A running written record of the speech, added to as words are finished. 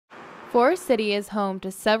Forest City is home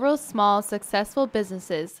to several small, successful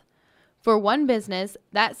businesses. For one business,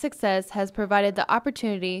 that success has provided the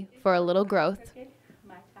opportunity for a little growth.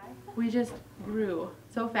 We just grew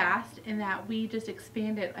so fast in that we just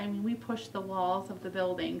expanded. I mean, we pushed the walls of the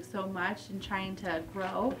building so much in trying to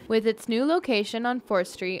grow. With its new location on 4th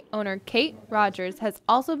Street, owner Kate Rogers has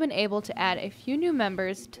also been able to add a few new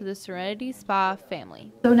members to the Serenity Spa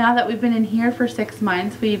family. So now that we've been in here for 6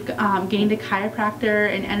 months, we've gained a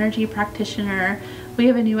chiropractor, an energy practitioner. We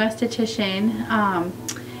have a new esthetician,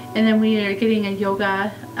 and then we are getting a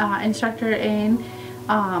yoga instructor in.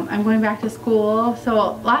 I'm going back to school,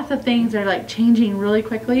 so lots of things are like changing really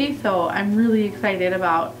quickly, so I'm really excited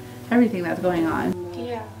about everything that's going on.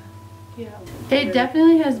 Yeah. It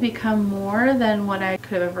definitely has become more than what I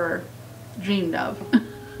could have ever dreamed of.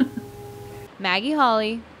 Maggie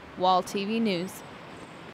Holly, Wall TV News.